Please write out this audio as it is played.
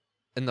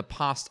In the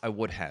past, I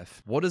would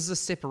have. What is the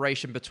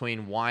separation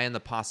between why in the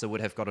past I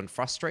would have gotten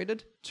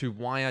frustrated to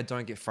why I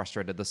don't get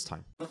frustrated this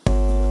time?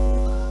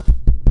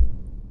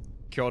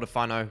 Kia ora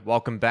whanau.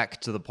 Welcome back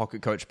to the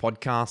Pocket Coach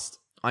Podcast.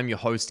 I'm your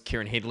host,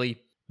 Kieran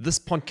Headley. This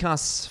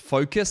podcast's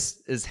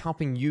focus is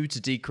helping you to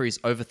decrease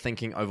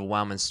overthinking,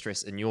 overwhelm, and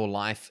stress in your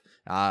life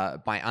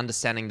by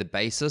understanding the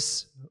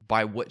basis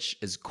by which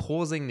is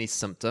causing these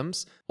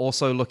symptoms,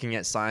 also looking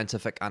at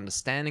scientific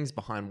understandings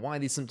behind why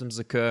these symptoms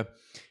occur,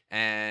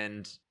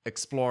 and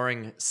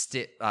exploring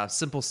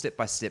simple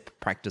step-by-step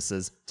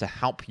practices to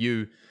help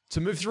you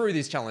to move through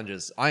these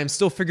challenges. I am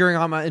still figuring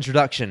out my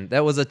introduction.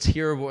 That was a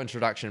terrible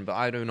introduction, but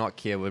I do not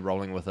care. We're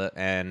rolling with it,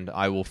 and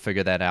I will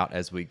figure that out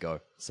as we go.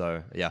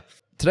 So, yeah.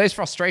 Today's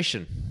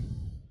frustration.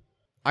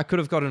 I could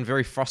have gotten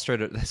very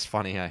frustrated. That's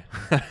funny, hey?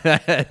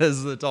 This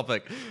is the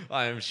topic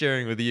I am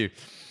sharing with you.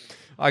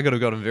 I could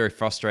have gotten very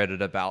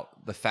frustrated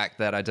about the fact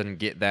that I didn't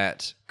get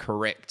that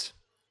correct.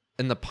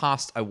 In the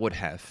past, I would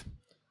have.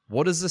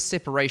 What is the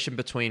separation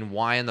between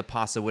why in the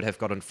past I would have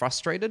gotten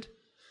frustrated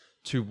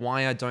to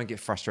why I don't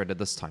get frustrated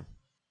this time?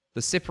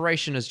 The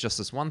separation is just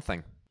this one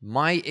thing.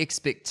 My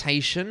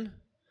expectation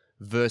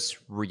versus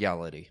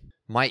reality.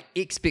 My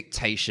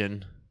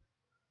expectation,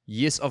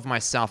 yes, of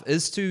myself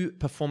is to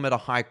perform at a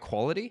high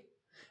quality.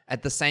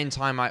 At the same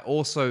time, I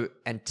also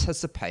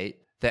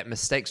anticipate that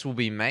mistakes will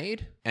be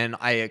made, and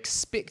I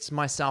expect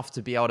myself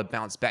to be able to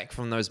bounce back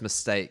from those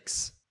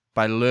mistakes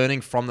by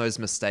learning from those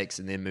mistakes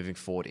and then moving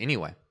forward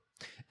anyway.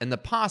 In the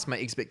past, my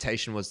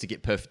expectation was to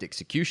get perfect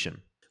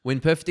execution. When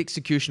perfect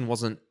execution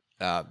wasn't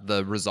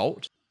the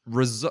result,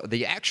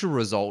 the actual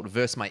result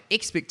versus my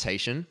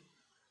expectation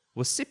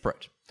was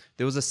separate.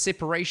 There was a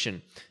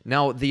separation.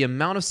 Now, the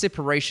amount of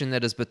separation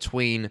that is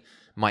between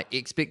my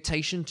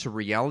expectation to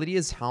reality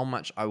is how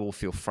much I will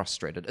feel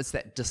frustrated. It's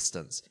that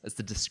distance. It's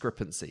the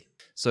discrepancy.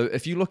 So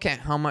if you look at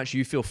how much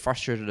you feel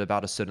frustrated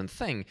about a certain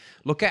thing,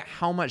 look at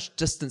how much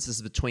distance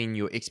is between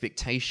your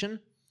expectation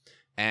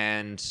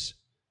and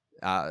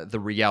the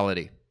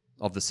reality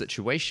of the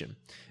situation.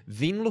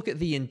 Then look at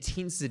the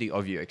intensity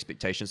of your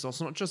expectations. So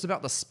it's not just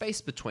about the space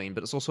between,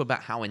 but it's also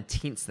about how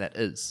intense that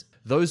is.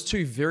 Those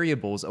two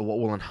variables are what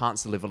will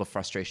enhance the level of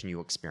frustration you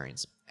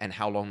experience and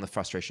how long the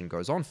frustration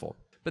goes on for.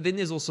 But then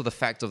there's also the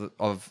fact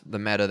of the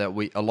matter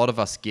that a lot of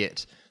us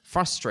get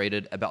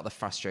frustrated about the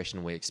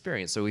frustration we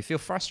experience. So we feel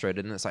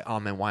frustrated and it's like, oh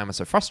man, why am I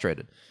so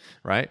frustrated,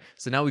 right?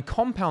 So now we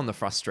compound the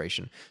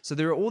frustration. So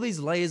there are all these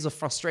layers of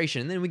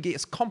frustration and then we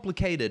get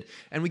complicated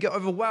and we get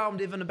overwhelmed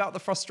even about the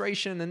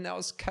frustration and now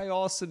it's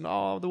chaos and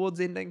the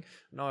world's ending.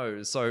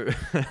 No, so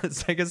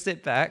let's take a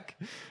step back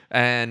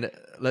and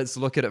let's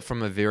look at it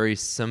from a very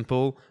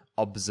simple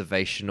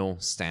observational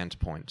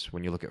standpoint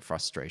when you look at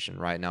frustration,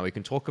 right? Now we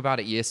can talk about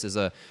it, yes, as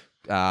a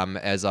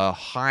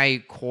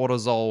high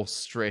cortisol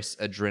stress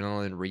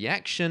adrenaline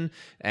reaction,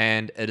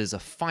 and it is a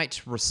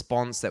fight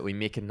response that we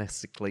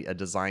mechanistically are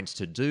designed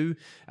to do,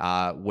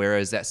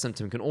 whereas that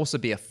symptom can also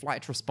be a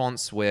flight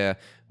response where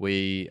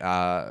we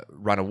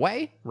run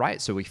away,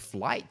 right? So we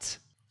flight.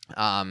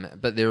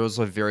 But there are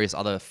also various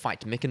other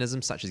fight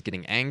mechanisms, such as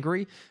getting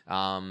angry.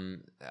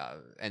 And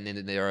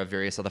then there are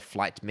various other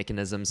flight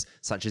mechanisms,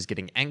 such as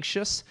getting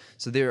anxious.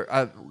 So there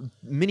are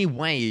many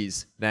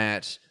ways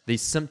that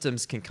these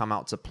symptoms can come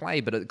out to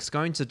play, but it's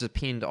going to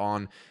depend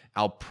on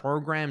our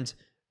programmed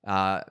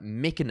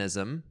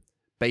mechanism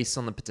based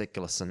on the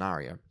particular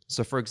scenario.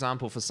 So for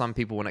example, for some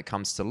people, when it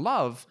comes to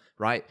love,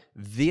 right,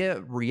 their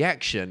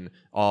reaction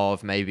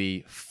of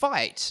maybe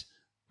fight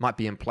might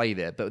be in play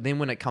there. But then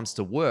when it comes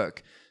to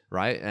work,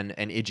 right, and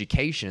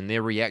education,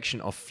 their reaction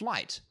of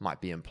flight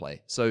might be in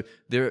play. So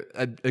there's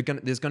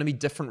going to be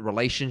different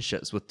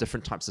relationships with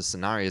different types of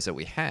scenarios that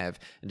we have,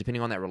 and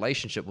depending on that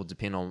relationship will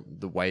depend on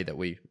the way that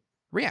we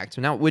react.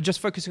 Now, we're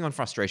just focusing on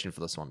frustration for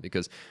this one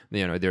because,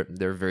 there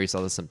are various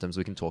other symptoms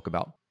we can talk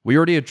about. We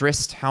already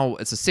addressed how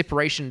it's a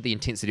separation, the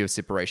intensity of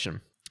separation.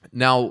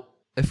 Now,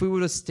 if we were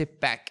to step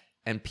back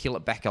and peel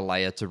it back a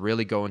layer to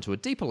really go into a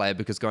deeper layer,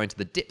 because going to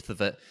the depth of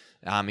it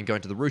and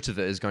going to the root of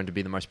it is going to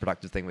be the most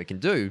productive thing we can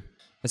do,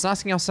 it's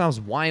asking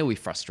ourselves, why are we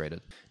frustrated?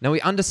 Now,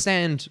 we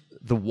understand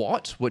the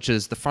what, which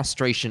is the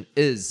frustration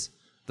is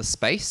the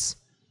space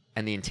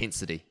and the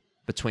intensity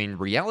between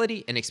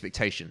reality and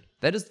expectation.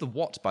 That is the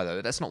what, by the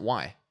way. That's not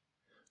why.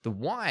 The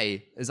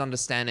why is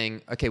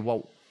understanding, okay,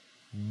 well,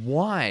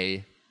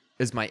 why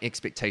is my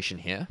expectation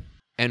here?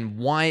 And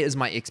why is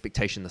my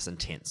expectation this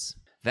intense?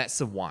 That's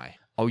the why.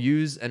 I'll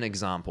use an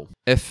example.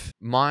 If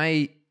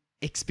my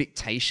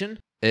expectation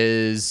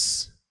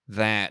is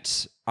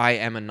that I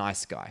am a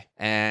nice guy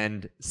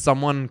and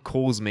someone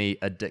calls me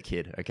a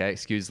dickhead, okay?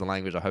 Excuse the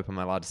language. I hope I'm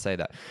allowed to say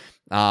that.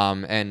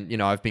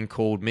 And, I've been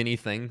called many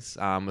things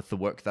with the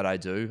work that I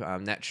do,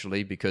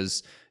 naturally,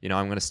 because, I'm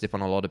going to step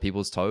on a lot of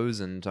people's toes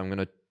and I'm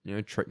going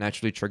to,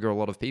 naturally trigger a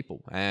lot of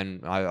people.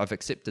 And I've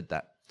accepted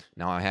that.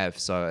 Now I have,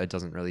 so it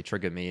doesn't really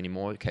trigger me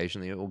anymore.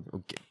 Occasionally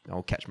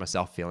I'll catch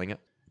myself feeling it.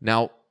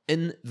 Now,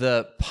 in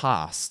the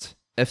past,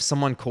 if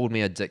someone called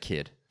me a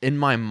dickhead, in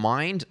my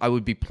mind, I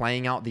would be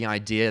playing out the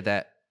idea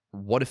that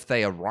what if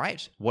they are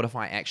right? What if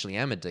I actually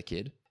am a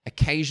dickhead?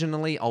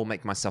 Occasionally, I'll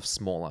make myself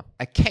smaller.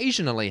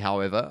 Occasionally,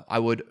 however, I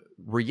would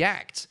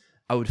react.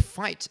 I would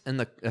fight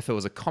if it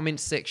was a comment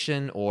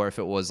section or if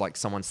it was like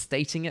someone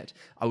stating it,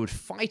 I would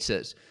fight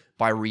it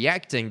by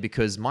reacting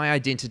because my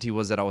identity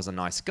was that I was a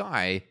nice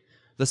guy.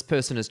 This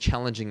person is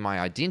challenging my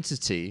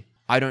identity.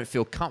 I don't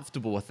feel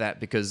comfortable with that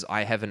because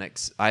I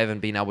haven't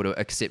been able to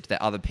accept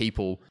that other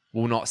people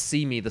will not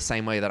see me the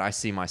same way that I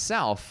see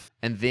myself.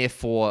 And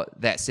therefore,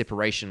 that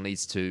separation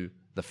leads to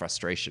the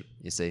frustration,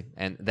 you see,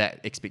 and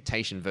that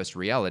expectation versus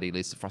reality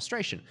leads to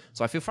frustration.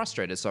 So I feel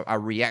frustrated, so I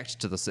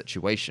react to the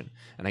situation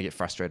and I get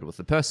frustrated with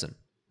the person.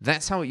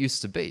 That's how it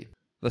used to be.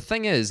 The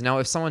thing is, now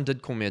if someone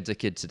did call me a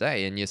dickhead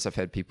today, and yes, I've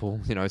had people,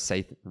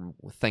 say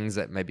things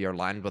that maybe are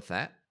aligned with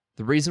that,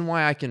 the reason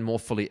why I can more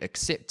fully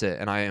accept it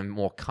and I am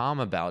more calm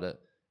about it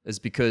is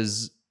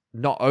because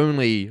not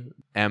only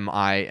am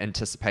I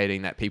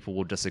anticipating that people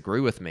will disagree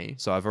with me,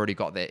 so I've already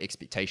got that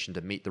expectation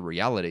to meet the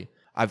reality,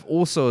 I've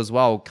also as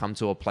well come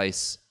to a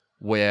place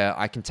where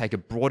I can take a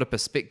broader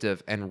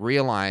perspective and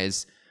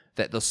realize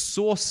that the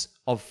source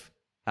of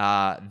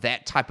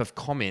that type of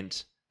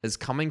comment is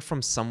coming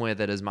from somewhere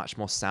that is much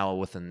more sour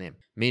within them.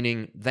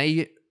 Meaning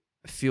they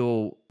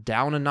feel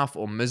down enough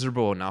or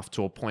miserable enough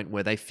to a point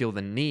where they feel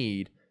the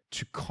need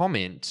to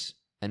comment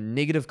a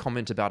negative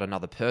comment about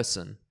another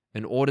person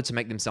in order to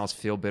make themselves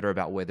feel better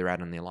about where they're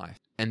at in their life.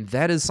 And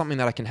that is something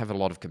that I can have a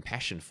lot of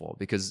compassion for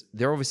because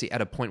they're obviously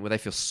at a point where they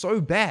feel so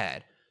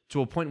bad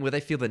to a point where they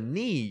feel the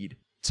need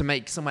to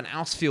make someone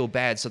else feel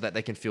bad so that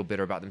they can feel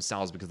better about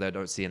themselves because they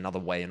don't see another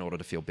way in order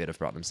to feel better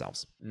about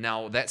themselves.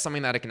 Now, that's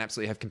something that I can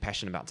absolutely have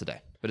compassion about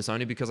today, but it's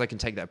only because I can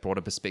take that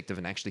broader perspective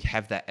and actually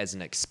have that as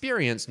an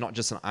experience, not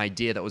just an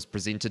idea that was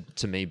presented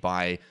to me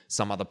by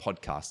some other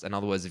podcast. In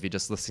other words, if you're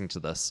just listening to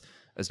this,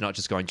 it's not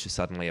just going to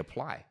suddenly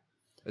apply.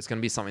 It's going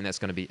to be something that's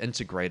going to be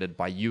integrated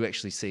by you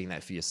actually seeing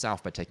that for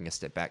yourself by taking a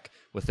step back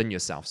within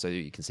yourself so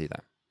you can see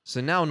that.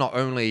 So now not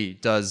only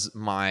does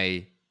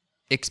my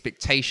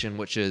expectation,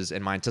 which is,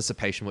 and my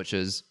anticipation, which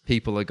is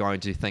people are going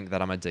to think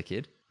that I'm a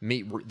dickhead,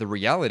 meet the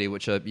reality,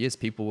 which are, yes,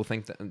 people will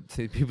think that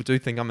people do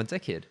think I'm a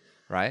dickhead,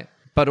 right?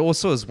 But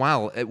also as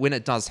well, when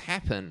it does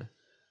happen,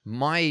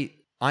 I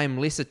am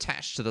less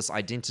attached to this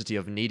identity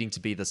of needing to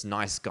be this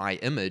nice guy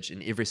image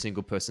in every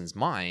single person's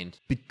mind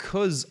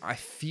because I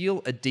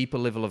feel a deeper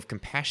level of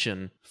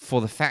compassion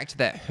for the fact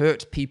that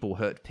hurt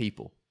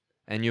people.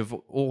 And you've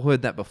all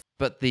heard that before.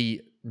 But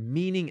the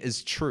meaning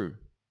is true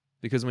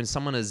because when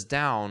someone is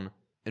down,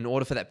 in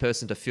order for that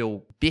person to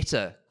feel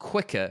better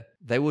quicker,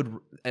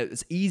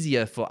 it's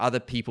easier for other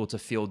people to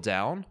feel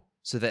down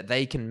so that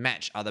they can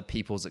match other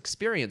people's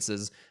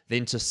experiences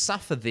than to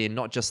suffer then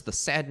not just the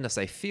sadness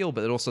they feel,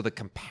 but also the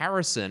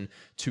comparison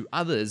to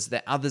others,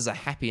 that others are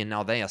happy and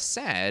now they are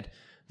sad.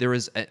 There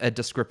is a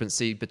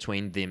discrepancy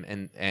between them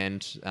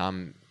and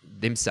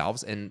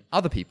themselves and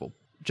other people.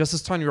 Just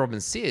as Tony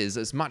Robbins says,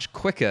 it's much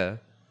quicker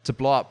to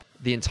blow up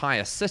the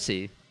entire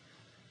city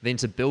than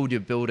to build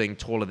your building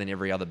taller than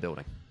every other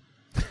building.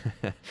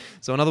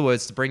 So in other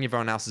words, to bring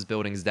everyone else's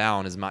buildings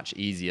down is much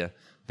easier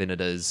than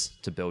it is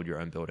to build your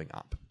own building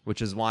up,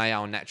 which is why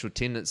our natural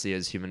tendency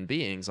as human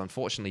beings,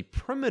 unfortunately,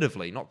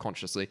 primitively, not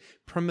consciously,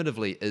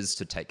 primitively is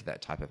to take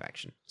that type of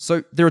action.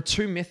 So there are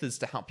two methods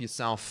to help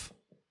yourself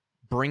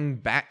bring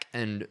back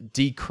and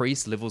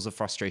decrease levels of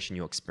frustration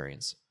you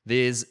experience.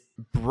 There's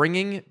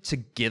bringing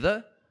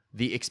together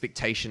the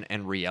expectation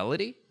and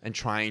reality and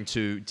trying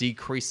to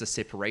decrease the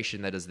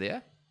separation that is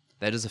there.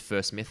 That is the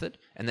first method,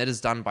 and that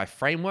is done by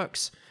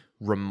frameworks,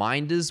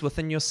 reminders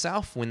within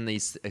yourself when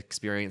these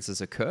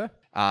experiences occur.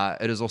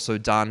 It is also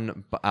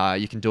done,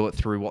 you can do it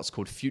through what's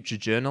called future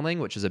journaling,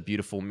 which is a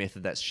beautiful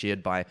method that's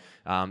shared by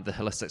the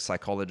holistic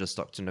psychologist,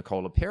 Dr.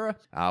 Nicole LePera,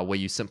 where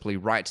you simply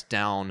write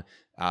down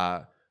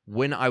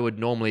when I would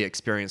normally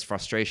experience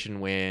frustration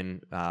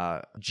when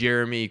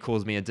Jeremy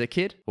calls me a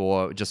dickhead,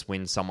 or just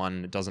when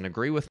someone doesn't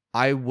agree with me,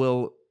 I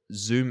will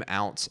zoom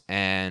out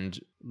and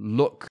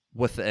look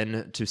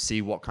within to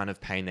see what kind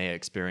of pain they're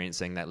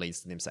experiencing that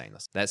leads to them saying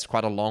this. That's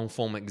quite a long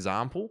form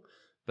example,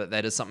 but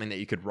that is something that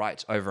you could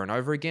write over and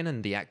over again,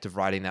 and the act of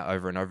writing that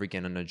over and over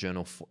again in a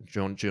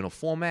journal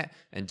format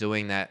and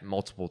doing that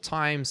multiple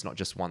times, not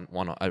just one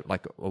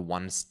like a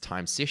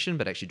one-time session,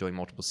 but actually doing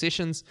multiple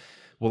sessions,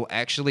 will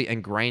actually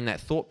ingrain that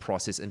thought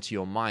process into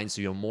your mind,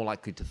 so you're more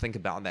likely to think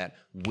about that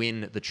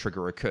when the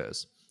trigger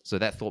occurs. So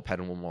that thought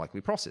pattern will more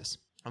likely process.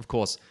 Of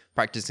course,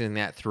 practicing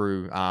that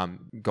through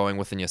going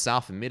within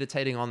yourself and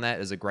meditating on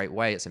that is a great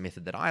way. It's a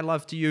method that I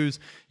love to use.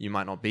 You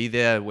might not be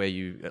there where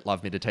you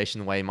love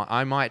meditation the way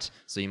I might,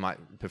 so you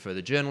might prefer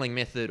the journaling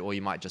method, or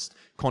you might just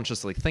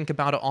consciously think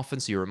about it often,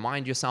 so you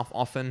remind yourself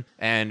often.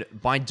 And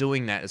by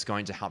doing that, it's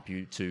going to help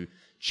you to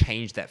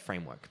change that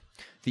framework.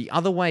 The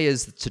other way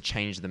is to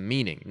change the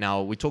meaning.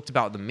 Now, we talked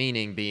about the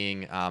meaning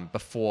being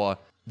before.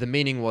 The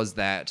meaning was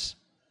that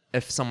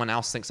if someone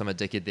else thinks I'm a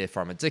dickhead,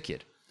 therefore I'm a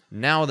dickhead.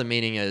 Now the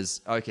meaning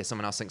is, okay,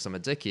 someone else thinks I'm a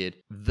dickhead.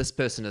 This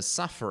person is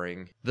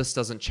suffering. This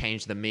doesn't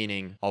change the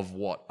meaning of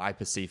what I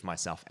perceive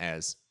myself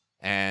as.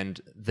 And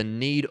the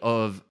need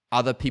of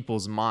other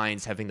people's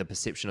minds having the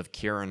perception of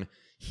Kieran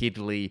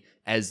Headley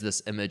as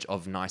this image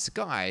of nice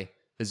guy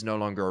is no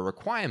longer a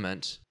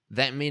requirement.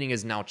 That meaning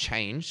is now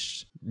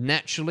changed.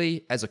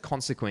 Naturally, as a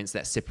consequence,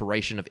 that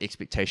separation of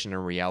expectation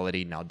and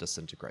reality now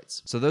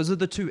disintegrates. So those are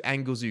the two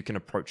angles you can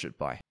approach it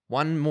by.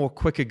 One more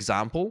quick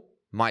example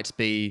might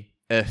be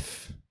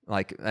if,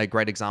 like a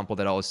great example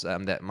that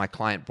that my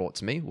client brought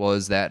to me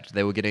was that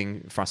they were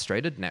getting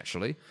frustrated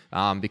naturally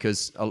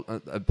because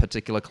a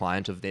particular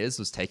client of theirs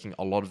was taking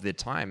a lot of their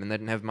time, and they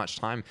didn't have much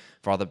time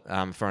for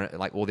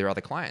like all their other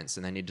clients,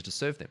 and they needed to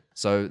serve them.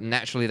 So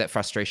naturally, that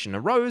frustration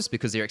arose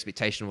because their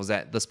expectation was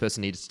that this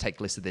person needed to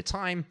take less of their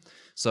time.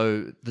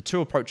 So the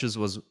two approaches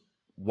was,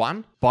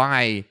 one,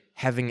 by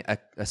having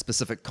a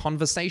specific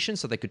conversation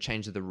so they could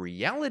change the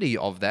reality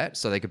of that,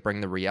 so they could bring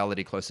the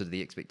reality closer to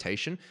the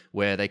expectation,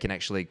 where they can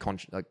actually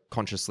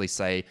consciously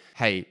say,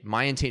 hey,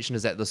 my intention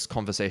is that this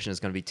conversation is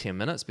going to be 10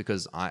 minutes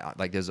because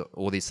there's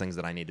all these things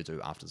that I need to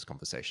do after this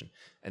conversation.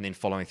 And then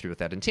following through with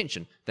that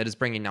intention. That is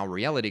bringing now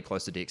reality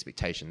closer to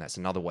expectation. That's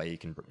another way you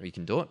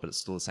can do it, but it's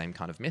still the same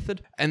kind of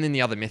method. And then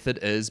the other method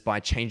is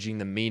by changing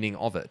the meaning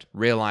of it,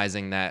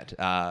 realizing that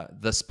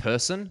this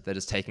person that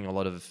is taking a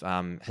lot of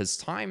his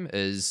time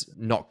is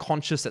not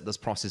conscious that this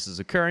process is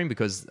occurring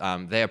because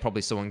they are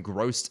probably so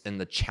engrossed in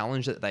the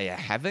challenge that they are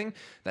having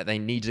that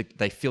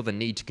they feel the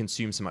need to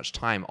consume so much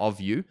time of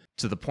you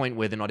to the point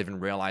where they're not even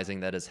realizing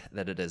that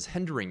it is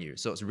hindering you.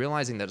 So it's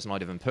realizing that it's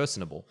not even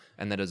personable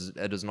and that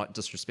it is not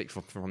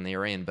disrespectful from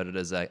their end, but it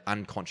is an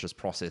unconscious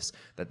process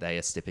that they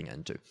are stepping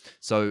into.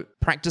 So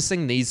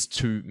practicing these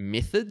two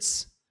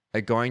methods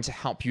are going to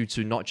help you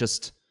to not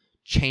just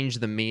change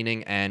the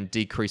meaning and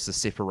decrease the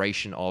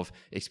separation of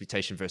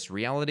expectation versus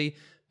reality,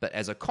 but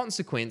as a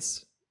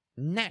consequence,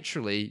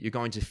 naturally, you're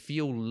going to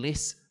feel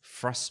less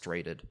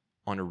frustrated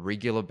on a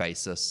regular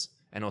basis,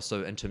 and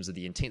also in terms of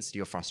the intensity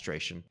of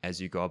frustration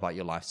as you go about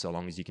your life, so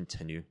long as you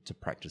continue to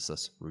practice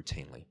this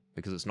routinely.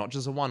 Because it's not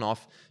just a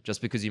one-off.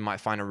 Just because you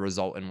might find a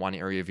result in one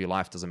area of your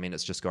life doesn't mean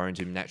it's just going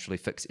to naturally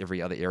fix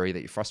every other area that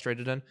you're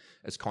frustrated in.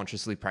 It's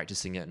consciously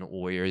practicing it in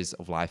all areas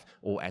of life,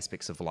 all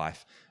aspects of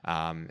life,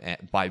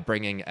 by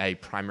bringing a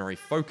primary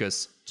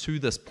focus to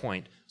this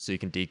point so you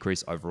can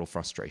decrease overall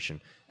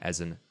frustration as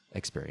an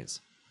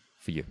experience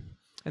for you.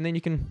 And then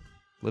you can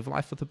live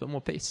life with a bit more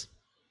peace.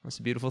 That's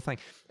a beautiful thing.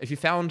 If you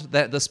found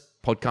that this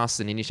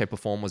podcast in any shape or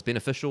form was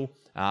beneficial,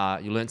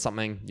 you learned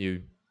something,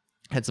 you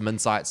had some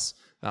insights,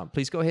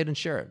 please go ahead and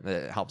share it.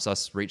 It helps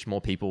us reach more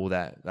people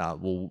that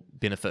will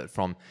benefit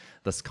from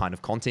this kind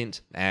of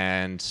content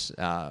and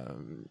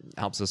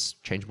helps us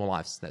change more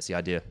lives. That's the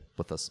idea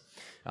with this.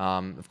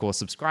 Of course,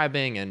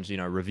 subscribing and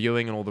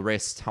reviewing and all the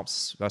rest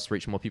helps us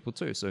reach more people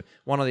too. So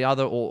one or the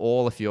other, or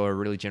all if you're a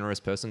really generous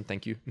person.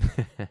 Thank you.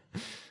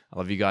 I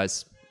love you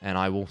guys, and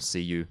I will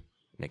see you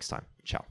next time.